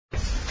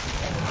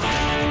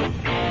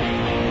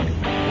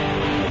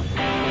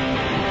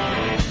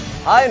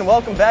Hi, and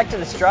welcome back to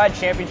the Stride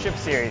Championship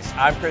Series.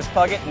 I'm Chris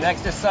Puckett,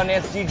 next is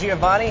Sundance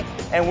DiGiovanni,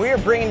 and we are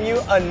bringing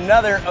you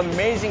another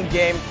amazing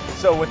game.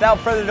 So without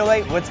further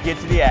delay, let's get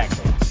to the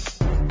action.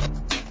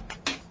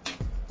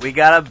 We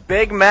got a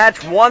big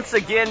match once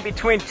again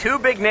between two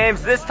big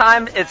names. This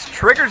time it's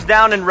Triggers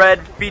Down in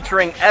red,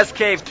 featuring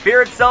SK,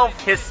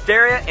 FearItSelf,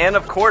 Hysteria, and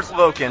of course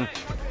Lowkin.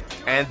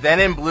 And then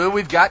in blue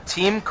we've got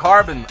Team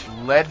Carbon,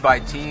 led by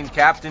Team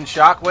Captain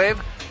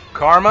Shockwave,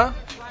 Karma,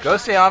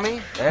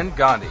 Ghostayame, and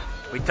Gandhi.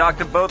 We talked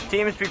to both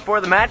teams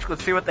before the match.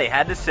 Let's see what they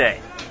had to say.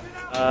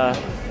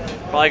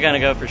 Probably going to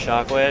go for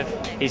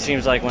Shockwave. He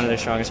seems like one of their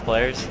strongest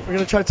players. We're going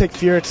to try to take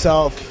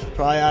FearItSelf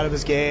probably out of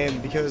his game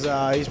because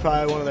he's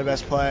probably one of their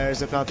best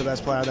players, if not the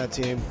best player on that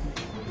team.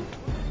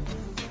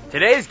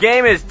 Today's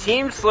game is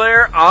Team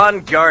Slayer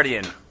on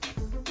Guardian.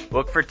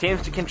 Look for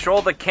teams to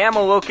control the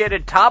camo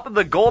located top of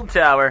the gold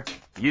tower,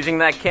 using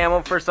that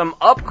camo for some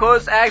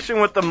up-close action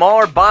with the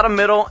Mauler bottom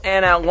middle,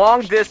 and at long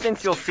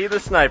distance you'll see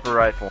the sniper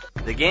rifle.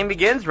 The game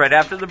begins right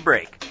after the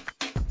break.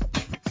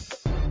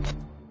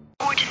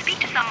 Or to speak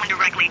to someone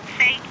directly,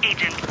 say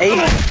agent.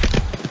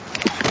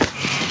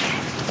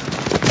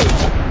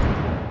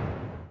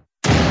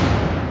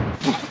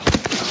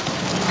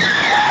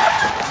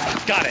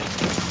 Got it.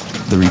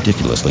 The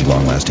ridiculously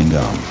long-lasting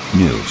gum.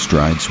 New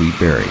Stride Sweet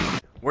Berry.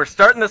 We're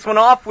starting this one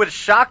off with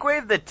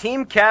Shockwave, the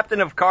team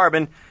captain of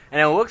Carbon, and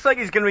it looks like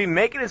he's going to be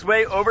making his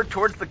way over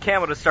towards the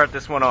camo to start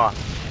this one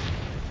off.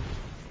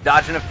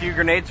 Dodging a few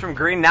grenades from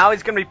green. Now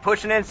he's going to be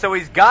pushing in, so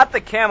he's got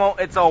the camo.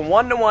 It's a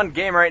 1-to-1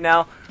 game right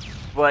now,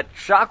 but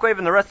Shockwave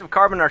and the rest of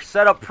Carbon are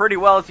set up pretty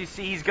well. As you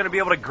see, he's going to be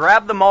able to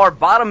grab the Mauler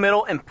bottom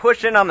middle and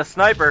push in on the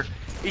sniper.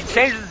 He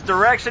changes his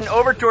direction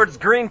over towards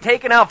green,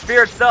 taking out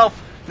FearItSelf.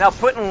 Now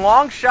putting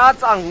long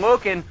shots on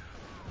Lowkin.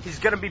 He's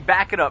going to be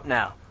backing up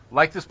now.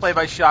 Like this play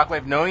by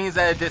Shockwave, knowing he's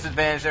at a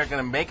disadvantage, they're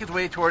going to make his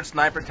way towards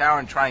Sniper Tower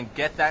and try and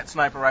get that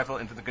sniper rifle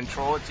into the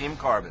control of Team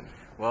Carbon.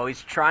 Well,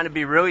 he's trying to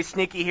be really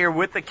sneaky here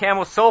with the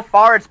camo. So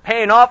far, it's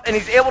paying off, and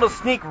he's able to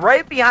sneak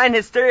right behind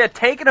Hysteria,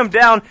 taking him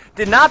down.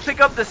 Did not pick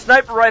up the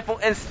sniper rifle.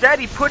 Instead,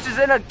 he pushes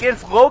in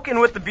against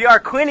Lowkin with the BR,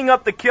 cleaning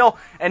up the kill,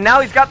 and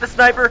now he's got the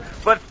sniper,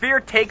 but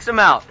Fear takes him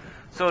out.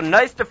 So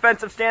nice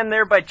defensive stand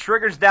there by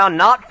Triggers Down,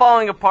 not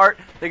falling apart.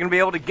 They're going to be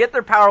able to get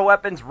their power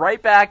weapons right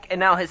back,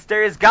 and now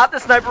Hysteria's got the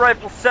sniper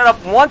rifle set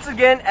up once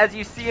again as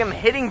you see him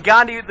hitting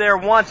Gandhi there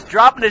once,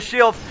 dropping his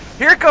shields.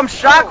 Here comes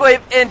Shockwave,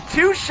 and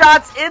 2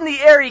 shots in the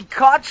air. He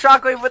caught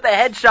Shockwave with a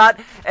headshot,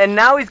 and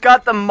now he's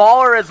got the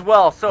Mauler as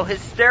well. So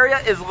Hysteria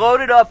is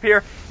loaded up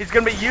here. He's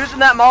going to be using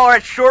that Mauler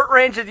at short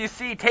range as you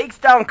see. He takes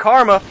down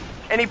Karma,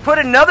 and he put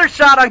another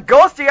shot on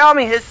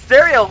Ghostayame.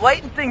 Hysteria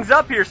lighting things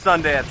up here,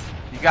 Sundance.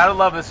 You gotta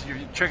love this, you're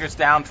a Triggers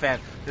Down fan.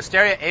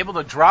 Hysteria able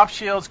to drop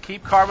shields,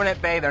 keep Carbon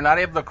at bay. They're not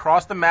able to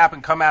cross the map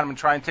and come at him and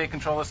try and take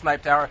control of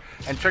Snipe Tower.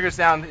 And Triggers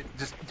Down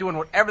just doing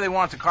whatever they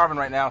want to Carbon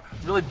right now,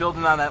 really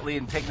building on that lead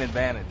and taking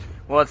advantage.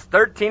 Well, it's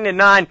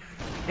 13-9.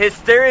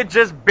 Hysteria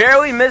just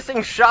barely missing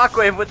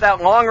Shockwave with that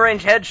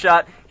long-range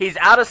headshot. He's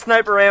out of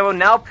sniper ammo,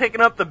 now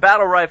picking up the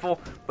battle rifle,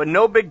 but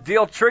no big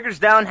deal. Triggers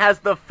Down has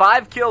the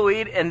 5-kill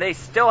lead, and they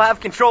still have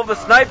control of the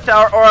Snipe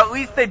Tower, or at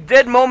least they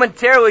did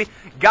momentarily.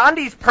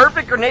 Gandhi's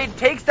perfect grenade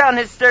takes down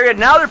Hysteria.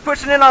 Now they're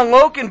pushing in on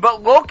Lowkin,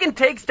 but Lowkin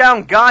takes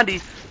down Gandhi.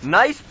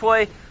 Nice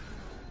play.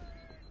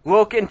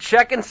 Lowkin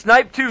checking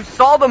Snipe 2,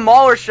 saw the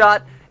Mauler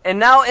shot, and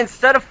now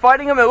instead of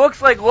fighting him, it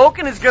looks like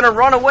Lowkin is going to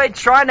run away,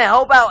 trying to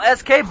help out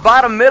SK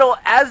bottom middle.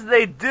 As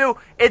they do,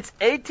 it's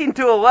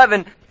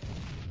 18-11.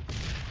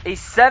 A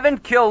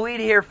 7-kill lead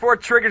here for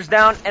Triggers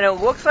Down, and it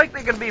looks like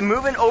they're going to be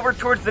moving over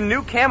towards the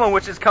new camo,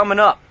 which is coming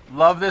up.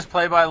 Love this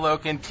play by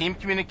Lowkin. Team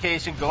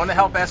communication, going to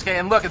help SK,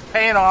 and look, it's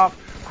paying off.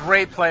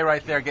 Great play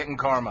right there, getting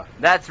Karma.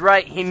 That's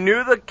right. He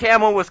knew the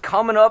camo was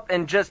coming up,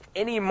 and just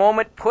any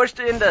moment pushed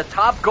it into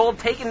top gold,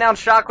 taking down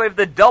Shockwave,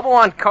 the double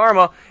on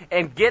Karma,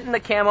 and getting the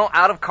camo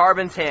out of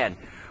Carbon's hand.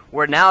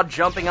 We're now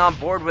jumping on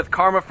board with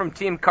Karma from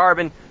Team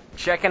Carbon,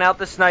 checking out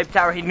the Snipe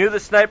Tower. He knew the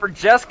sniper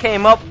just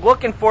came up,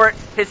 looking for it.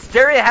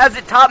 Hysteria has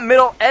it top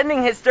middle,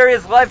 ending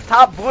Hysteria's life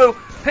top blue,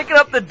 picking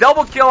up the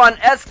double kill on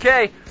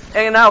SK.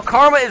 And now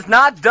Karma is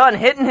not done,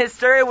 hitting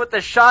Hysteria with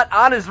the shot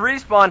on his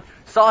respawn.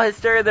 Saw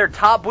Hysteria there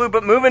top blue,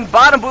 but moving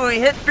bottom blue. He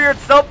hit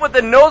FearItSelf with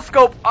a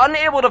no-scope,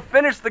 unable to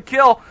finish the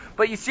kill.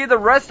 But you see the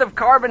rest of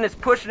Carbon is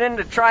pushing in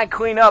to try and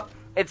clean up.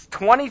 It's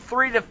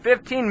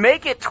 23-15.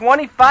 Make it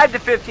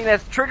 25-15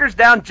 as Triggers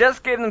Down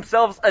just gave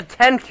themselves a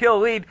 10-kill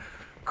lead.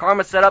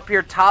 Karma set up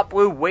here top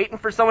blue, waiting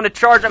for someone to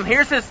charge him.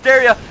 Here's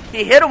Hysteria.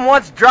 He hit him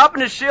once,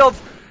 dropping his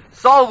shields.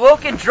 Saw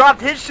Lowkin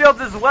dropped his shields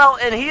as well,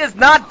 and he is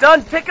not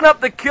done picking up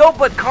the kill,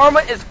 but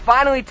Karma is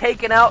finally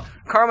taken out.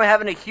 Karma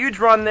having a huge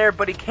run there,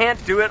 but he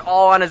can't do it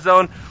all on his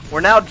own.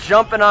 We're now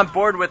jumping on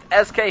board with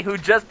SK, who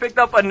just picked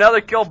up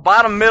another kill,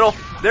 bottom middle.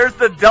 There's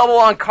the double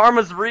on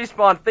Karma's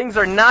respawn. Things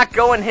are not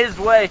going his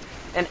way,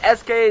 and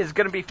SK is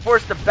going to be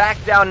forced to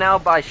back down now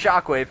by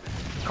Shockwave.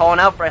 Calling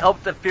out for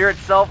help to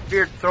FearItSelf.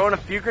 Fear throwing a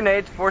few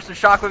grenades, forcing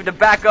Shockwave to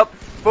back up.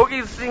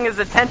 focusing his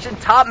attention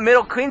top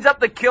middle, cleans up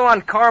the kill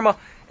on Karma,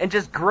 and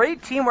just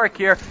great teamwork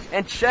here.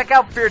 And check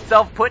out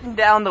FearItSelf putting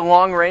down the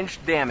long-range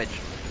damage.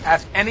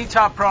 Ask any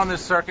top pro on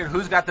this circuit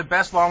who's got the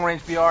best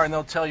long-range VR, and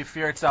they'll tell you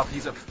FearItSelf.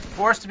 He's a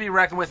force to be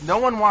reckoned with. No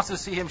one wants to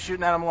see him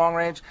shooting at him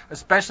long-range,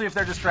 especially if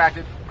they're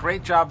distracted.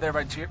 Great job there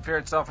by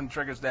FearItSelf and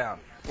Triggers down.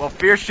 Well,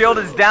 Fear Shield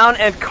is down,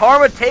 and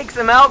Karma takes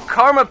him out.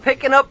 Karma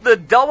picking up the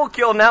double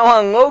kill now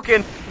on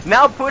Lowkin.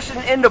 Now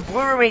pushing into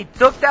Blue Room. He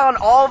took down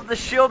all of the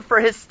shield for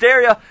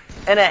Hysteria.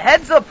 And a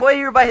heads-up play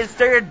here by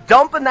Hysteria,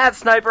 dumping that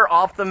sniper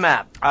off the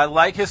map. I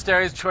like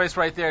Hysteria's choice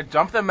right there.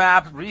 Dump the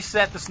map,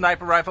 reset the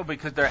sniper rifle,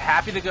 because they're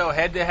happy to go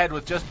head-to-head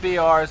with just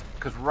BRs,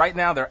 because right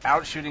now they're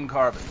out shooting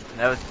Carbon.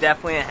 That was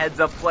definitely a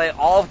heads-up play.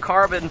 All of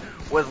Carbon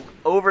was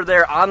over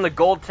there on the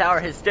gold tower.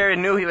 Hysteria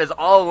knew he was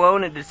all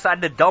alone and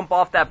decided to dump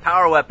off that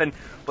power weapon.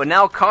 But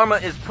now Karma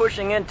is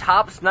pushing in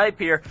top snipe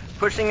here,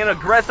 pushing in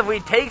aggressively,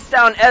 takes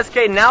down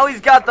SK. Now he's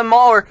got the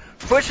Mauler,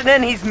 pushing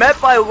in. He's met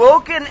by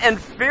Lowkin and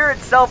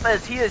FearItSelf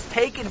as he is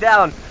taken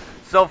down.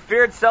 So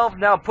FearItSelf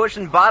now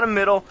pushing bottom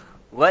middle,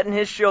 letting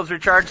his shields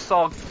recharge.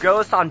 Saw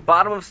Ghost on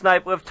bottom of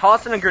snipe lift,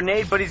 tossing a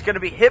grenade, but he's going to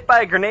be hit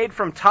by a grenade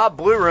from top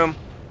Blue Room.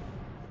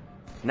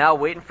 Now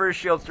waiting for his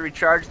shields to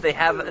recharge. They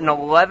have an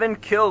 11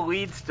 kill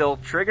lead still.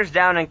 Triggers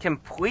down in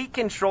complete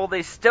control.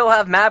 They still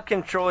have map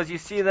control as you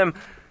see them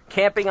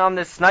camping on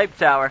this snipe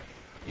tower.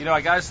 You know, I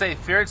gotta say,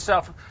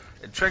 FearItSelf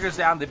and Triggers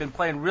down, they've been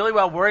playing really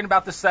well, worrying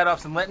about the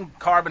setups and letting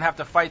Carbon have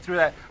to fight through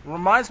that. It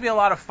reminds me a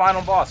lot of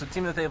Final Boss, a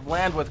team that they've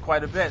landed with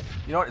quite a bit.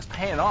 You know what? It's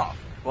paying off.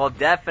 Well,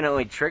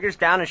 definitely. Triggers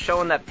down is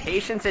showing that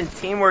patience and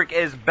teamwork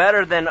is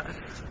better than,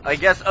 I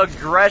guess,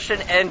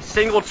 aggression and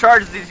single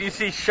charges. As you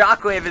see,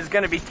 Shockwave is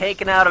going to be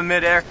taken out of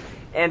midair.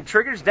 And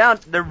Triggers down,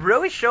 they're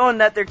really showing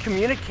that their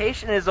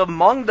communication is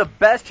among the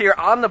best here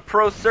on the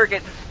pro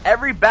circuit.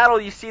 Every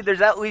battle you see, there's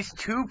at least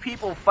 2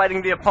 people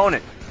fighting the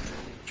opponent.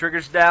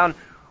 Triggers down,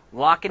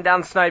 locking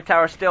down snipe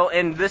tower still,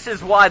 and this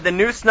is why the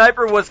new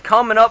sniper was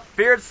coming up.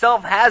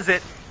 FearItSelf has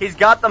it. He's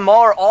got the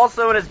Mauler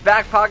also in his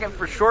back pocket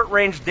for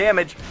short-range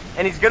damage,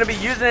 and he's going to be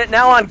using it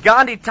now on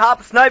Gandhi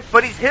top snipe,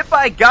 but he's hit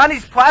by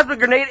Gandhi's plasma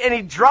grenade, and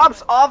he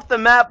drops off the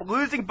map,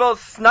 losing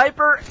both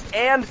sniper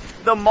and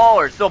the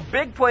Mauler. So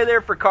big play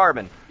there for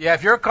Carbon. Yeah,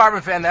 if you're a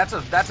Carbon fan, that's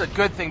a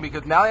good thing,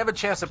 because now they have a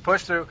chance to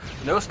push through.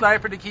 No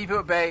sniper to keep you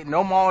at bay,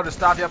 no Mauler to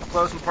stop you up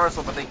close and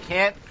personal, but they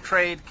can't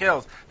trade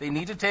kills. They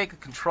need to take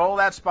control of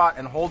that spot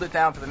and hold it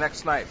down for the next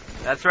snipe.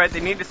 That's right,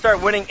 they need to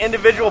start winning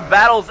individual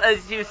battles.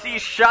 As you see,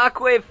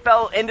 Shockwave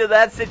fell into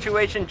that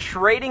situation,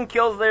 trading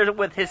kills there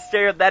with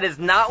Hysteria. That is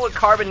not what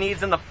Carbon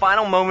needs in the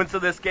final moments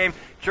of this game.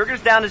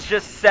 Triggers down is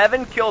just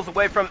 7 kills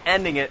away from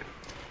ending it.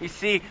 You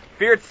see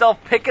FearItSelf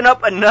picking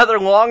up another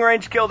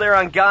long-range kill there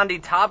on Gandhi,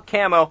 top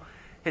camo.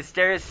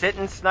 Hysteria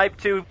sitting snipe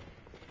 2.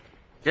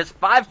 Just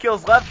 5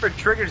 kills left for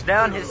Triggers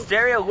down.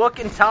 Hysteria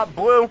looking top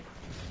blue.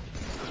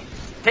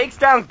 Takes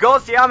down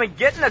Ghostayame,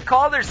 getting a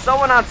call. There's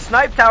someone on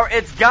snipe tower.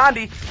 It's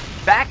Gandhi,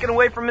 backing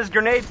away from his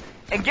grenades.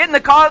 And getting the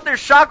call out there,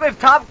 Shockwave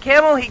top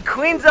camo. He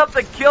cleans up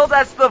the kill.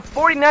 That's the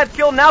 49th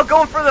kill. Now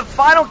going for the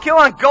final kill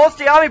on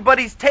Ghostayame, but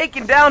he's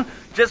taken down.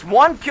 Just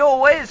 1 kill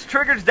away is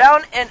Triggers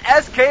down, and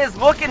SK is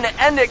looking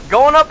to end it.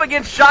 Going up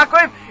against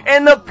Shockwave,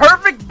 and the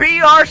perfect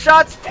BR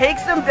shots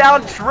takes him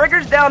down.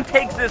 Triggers down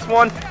takes this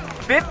one,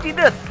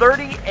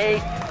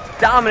 50-38,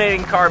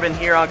 dominating Carbon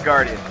here on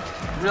Guardian.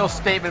 Real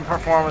statement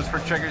performance for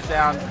Triggers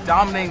down,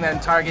 dominating that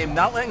entire game,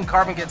 not letting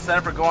Carbon get set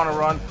up or go on a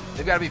run.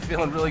 They've got to be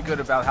feeling really good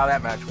about how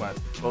that match went.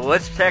 Well,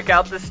 let's check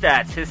out the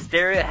stats.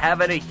 Hysteria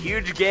having a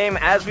huge game.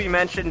 As we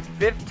mentioned,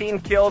 15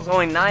 kills,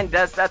 only 9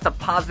 deaths. That's a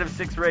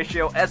 +6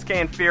 ratio. SK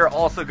and Fear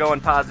also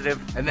going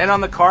positive. And then on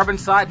the Carbon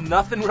side,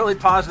 nothing really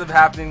positive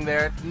happening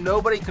there.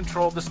 Nobody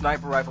controlled the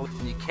sniper rifle,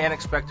 and you can't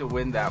expect to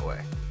win that way.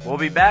 We'll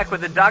be back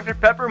with a Dr.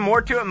 Pepper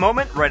More to It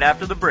moment right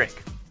after the break.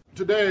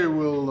 Today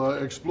we'll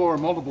explore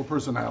multiple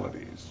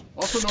personalities,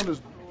 also known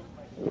as...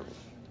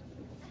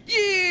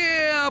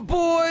 Yeah,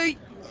 boy!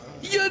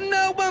 You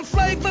know I'm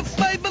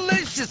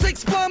flavorlicious.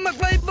 Explore my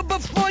flavor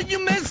before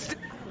you miss it.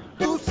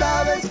 Tú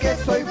sabes que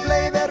soy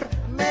flavor,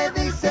 me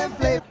dicen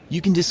flavor. You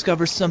can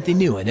discover something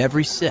new in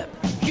every sip.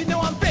 You know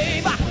I'm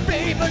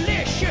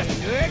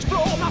flavorlicious.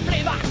 Explore my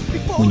flavor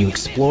before when you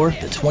explore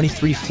the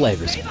 23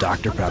 flavors of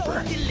Dr.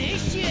 Pepper.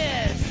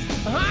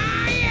 Delicious.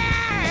 Oh,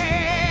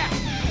 yeah.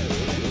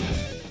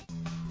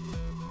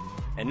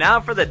 And now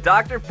for the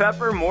Dr.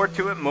 Pepper More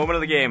to It moment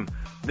of the game.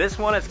 This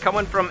one is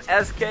coming from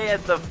SK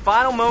at the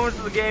final moments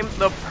of the game.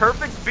 The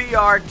perfect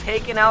BR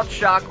taking out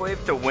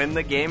Shockwave to win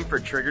the game for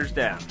Triggers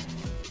down.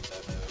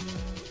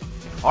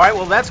 All right,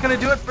 well, that's going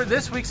to do it for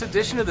this week's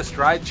edition of the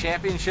Stride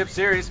Championship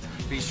Series.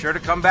 Be sure to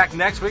come back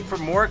next week for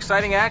more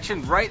exciting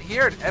action right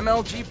here at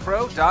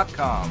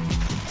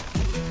MLGpro.com.